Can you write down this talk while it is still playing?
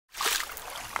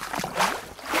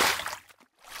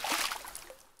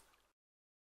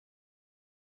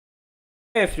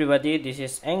Hey everybody, this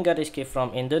is Angga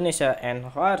from Indonesia,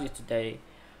 and how are you today?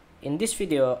 In this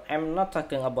video, I'm not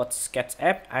talking about Sketch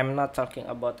app, I'm not talking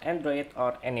about Android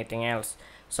or anything else.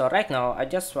 So right now, I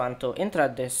just want to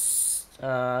introduce,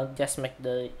 just make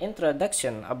the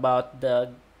introduction about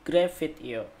the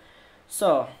Gravit.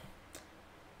 So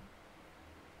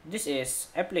this is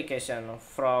application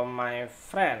from my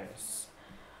friends,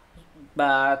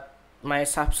 but my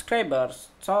subscribers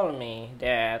told me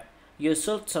that you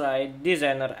should try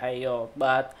Designer IO,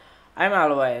 but I'm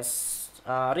always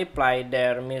reply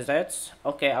their message.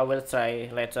 Okay, I will try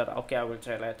later. Okay, I will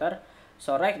try later.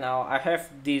 So right now I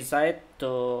have decided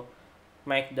to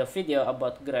make the video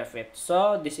about Gravit.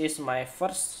 So this is my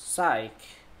first site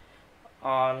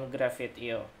on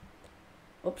Gravit.io.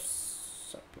 Oops,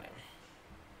 supply.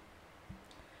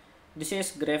 This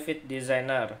is Gravit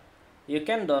Designer. You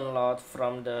can download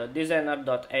from the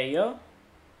designer.io.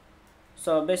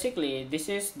 So basically, this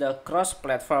is the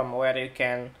cross-platform where you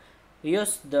can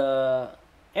use the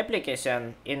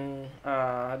application in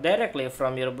directly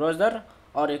from your browser,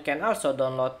 or you can also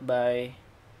download by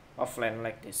offline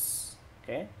like this.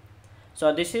 Okay,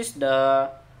 so this is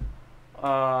uh,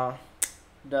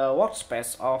 the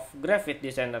workspace of Gravit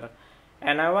Designer,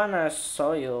 and I wanna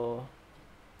show you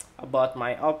about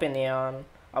my opinion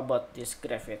about this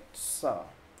Gravit. So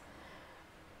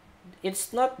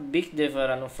it's not big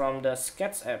different from the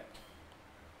Sketch app.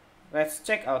 Let's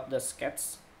check out the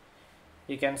Sketch.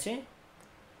 You can see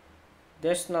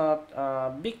there's not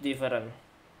a big difference.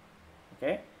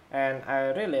 Okay, and I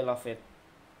really love it.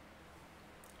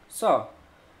 So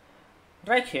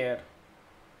right here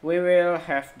we will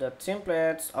have the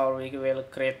templates, or we will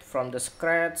create from the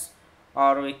scratch,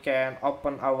 or we can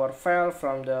open our file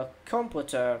from the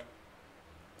computer.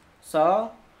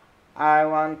 So I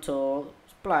want to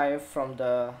apply from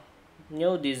the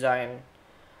new design.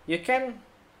 You can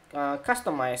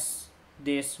customize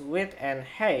this width and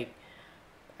height,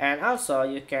 and also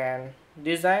you can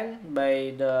design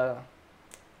by the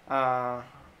uh,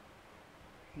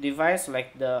 device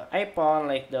like the iPhone,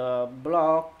 like the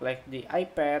block, like the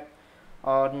iPad,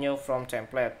 or new from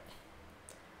template.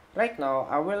 Right now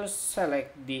I will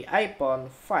select the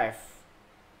iPhone 5.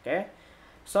 Okay,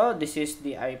 so this is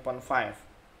the iPhone 5.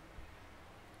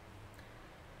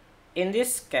 In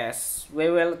this case, we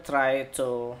will try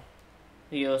to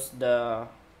use the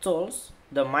tools,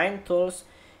 the main tools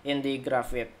in the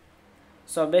Gravit.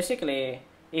 So basically,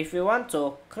 if you want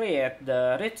to create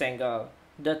the rectangle,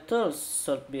 the tools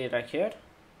should be right here,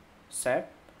 shape.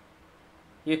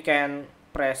 You can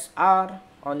press R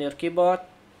on your keyboard,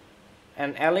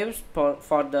 and ellipse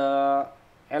for the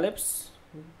ellipse,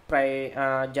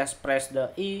 just press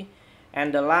the E,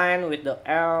 and the line with the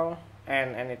L,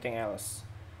 and anything else.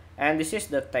 And this is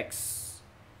the text.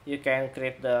 You can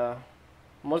create the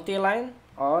multi-line,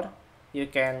 or you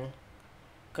can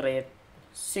create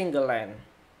single line.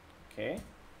 Okay,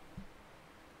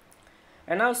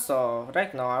 and also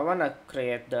right now I wanna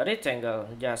create the rectangle.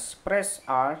 Just press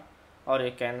R, or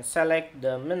you can select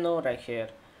the menu right here.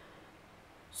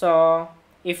 So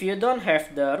if you don't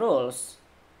have the rules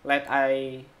like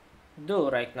I do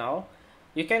right now,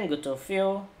 you can go to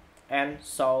view and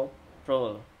show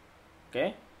rule.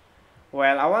 Okay,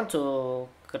 well, I want to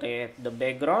create the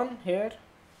background here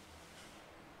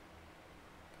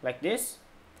like this,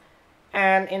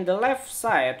 and in the left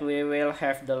side we will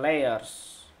have the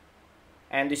layers,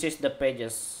 and this is the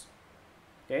pages.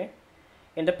 Okay,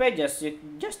 in the pages you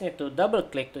just need to double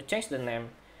click to change the name.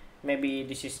 Maybe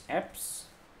this is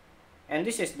apps, and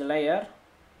this is the layer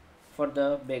for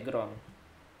the background.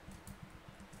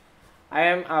 I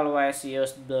am always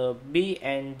use the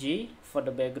BNG for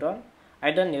the background. I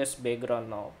don't use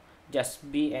background now,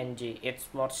 just BNG, it's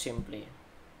more simply.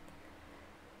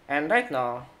 And right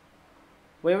now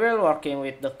we will working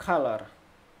with the color.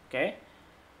 Okay,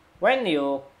 when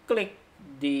you click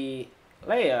the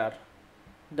layer,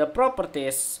 the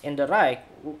properties in the right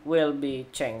will be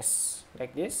changed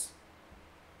like this.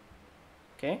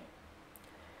 Okay,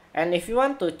 and if you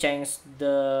want to change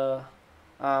the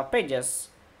pages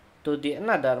to the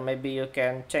another, maybe you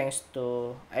can change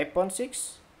to iPhone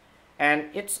 6, and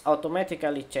it's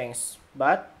automatically changed,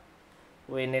 but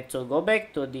we need to go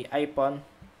back to the iPhone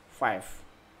 5.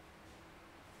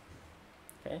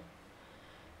 Okay,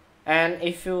 and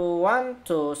if you want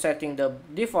to setting the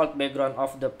default background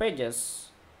of the pages,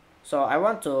 so I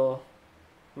want to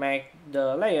make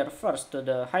the layer first to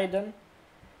the hidden,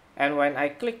 and when I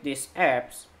click these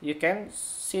apps, you can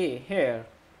see here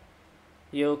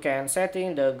you can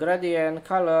setting the gradient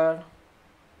color.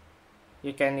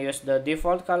 You can use the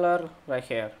default color right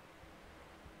here,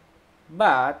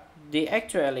 but the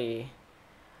actually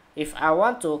if I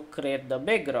want to create the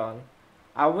background,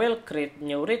 I will create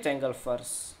new rectangle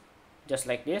first, just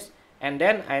like this, and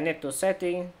then I need to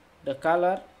setting the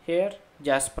color here.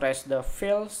 Just press the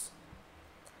fills,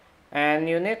 and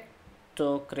you need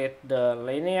to create the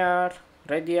linear,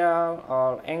 radial,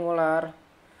 or angular,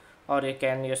 or you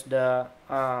can use the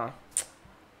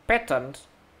patterns.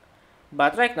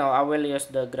 But right now I will use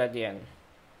the gradient,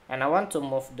 and I want to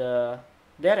move the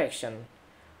direction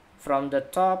from the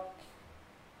top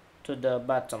to the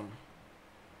bottom.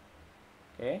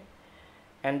 Okay,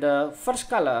 and the first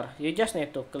color, you just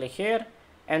need to click here,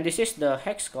 and this is the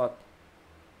hex code.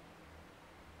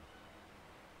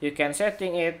 You can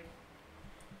setting it.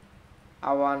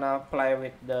 I wanna play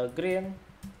with the green,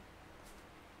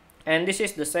 and this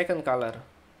is the second color.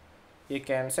 You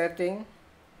can setting,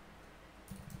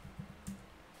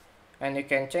 and you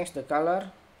can change the color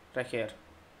right here,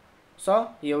 so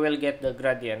you will get the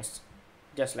gradients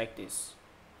just like this.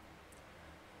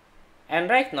 And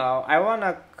right now I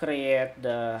wanna create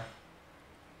the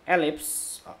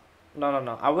ellipse.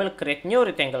 No, I will create new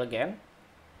rectangle again,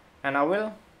 and I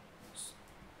will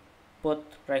put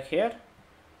right here,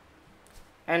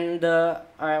 and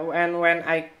when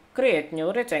I create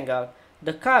new rectangle,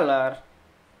 the color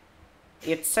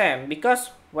it's same, because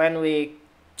when we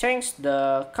change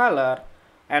the color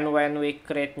and when we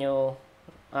create new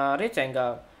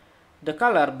rectangle, the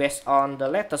color based on the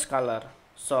latest color.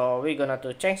 So we're gonna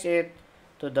to change it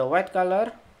to the white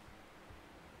color,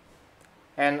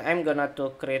 and I'm gonna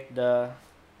to create the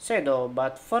shadow.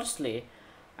 But firstly,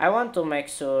 I want to make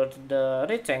sure the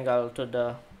rectangle to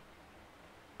the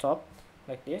top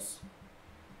like this,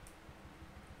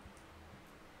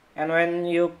 and when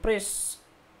you press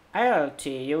Alt,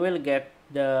 you will get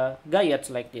the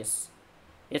guides like this.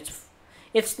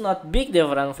 It's not big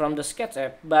different from the sketch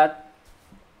app, but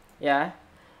yeah,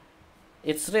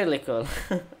 it's really cool.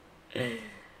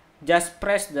 Just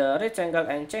press the rectangle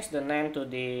and change the name to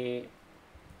the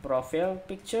profile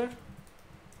picture,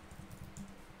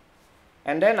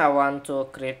 and then I want to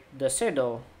create the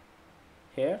shadow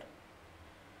here,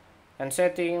 and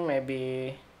setting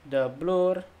maybe the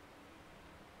blur,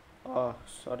 oh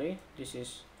sorry, this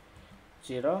is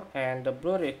 0, and the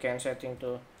blur you can setting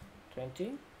to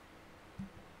 20,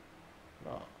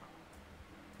 no,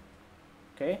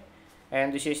 okay,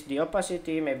 and this is the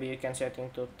opacity, maybe you can setting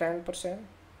to 10%,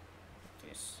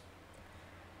 this.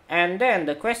 And then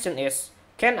the question is,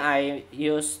 can I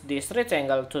use this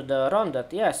rectangle to the rounded?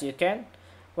 Yes, you can.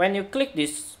 When you click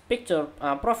this picture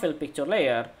profile picture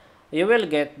layer, you will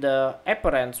get the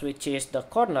appearance, which is the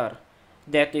corner,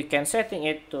 that you can setting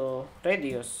it to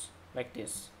radius like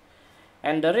this,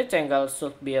 and the rectangle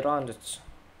should be rounded,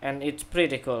 and it's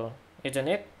pretty cool, isn't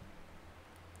it?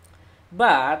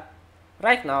 But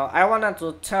right now I wanted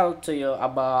to tell to you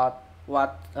about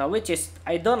what which is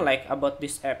I don't like about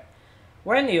this app.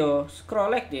 When you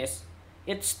scroll like this,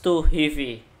 it's too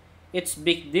heavy. It's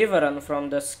big different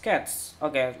from the sketch.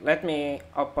 Okay, let me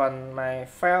open my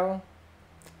file.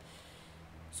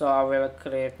 So I will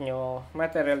create new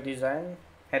material design.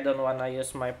 I don't wanna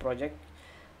use my project.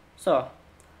 So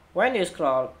when you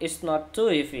scroll, it's not too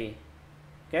heavy.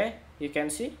 Okay, you can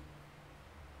see.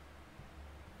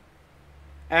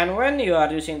 And when you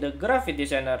are using the Gravit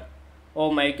Designer,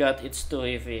 oh my god, it's too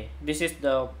heavy. This is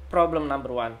the problem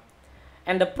number 1.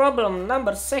 And the problem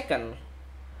number 2,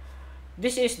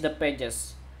 this is the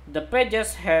pages. The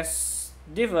pages has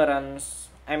different,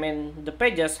 the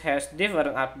pages has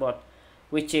different artboard,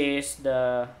 which is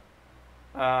the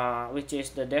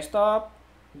desktop,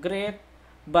 grid,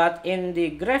 but in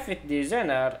the Gravit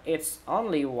Designer it's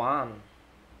only one.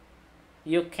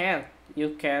 You can't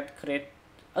create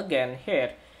again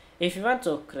here. If you want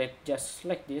to create just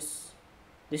like this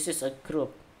is a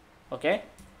group, okay,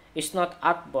 it's not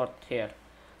artboard here.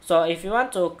 So if you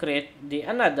want to create the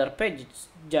another page,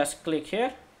 just click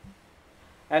here,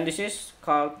 and this is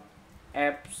called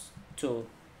apps 2.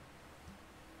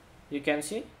 You can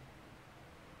see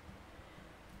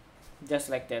just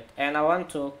like that, and I want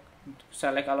to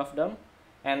select all of them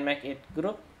and make it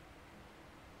group,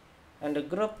 and the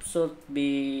group should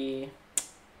be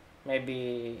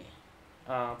maybe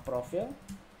profile,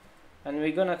 and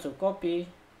we're gonna to copy.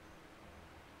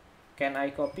 Can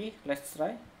I copy? Let's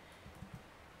try,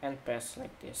 and paste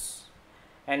like this.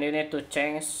 And you need to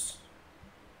change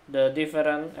the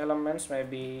different elements,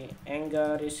 maybe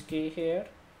Angga risky here,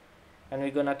 and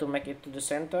we're gonna to make it to the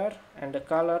center, and the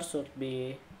color should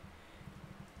be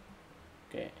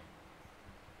okay,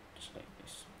 just like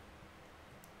this.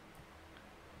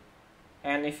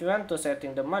 And if you want to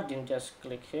setting the margin, just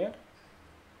click here.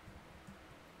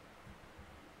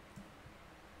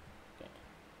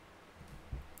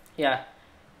 Yeah,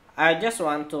 I just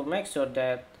want to make sure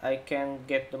that I can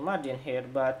get the margin here,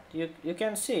 but you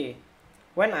can see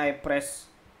when I press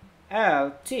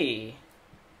LT,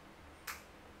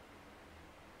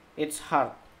 it's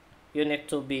hard. You need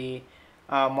to be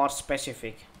more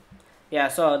specific. Yeah,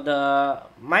 so the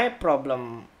my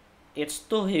problem, it's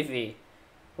too heavy.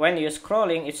 When you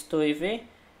scrolling, it's too heavy,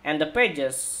 and the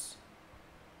pages,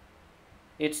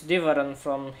 it's different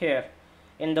from here.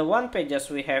 In the one pages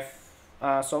we have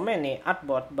so many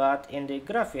artboard, but in the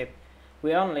Gravit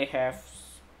we only have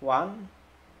one.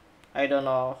 I don't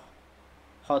know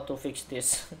how to fix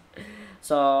this.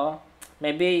 So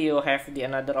maybe you have the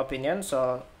another opinion.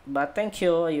 So but thank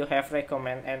you, you have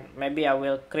recommend, and maybe I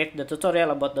will create the tutorial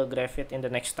about the Gravit in the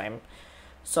next time.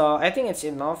 So I think it's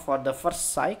enough for the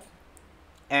first site,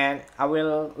 and I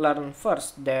will learn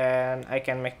first, then I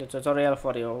can make the tutorial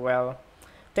for you. Well,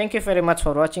 thank you very much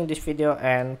for watching this video,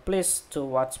 and please to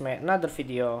watch my another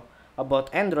video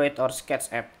about Android or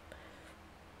Sketch app.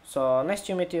 So nice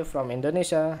to meet you from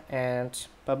Indonesia, and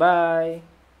bye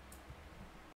bye.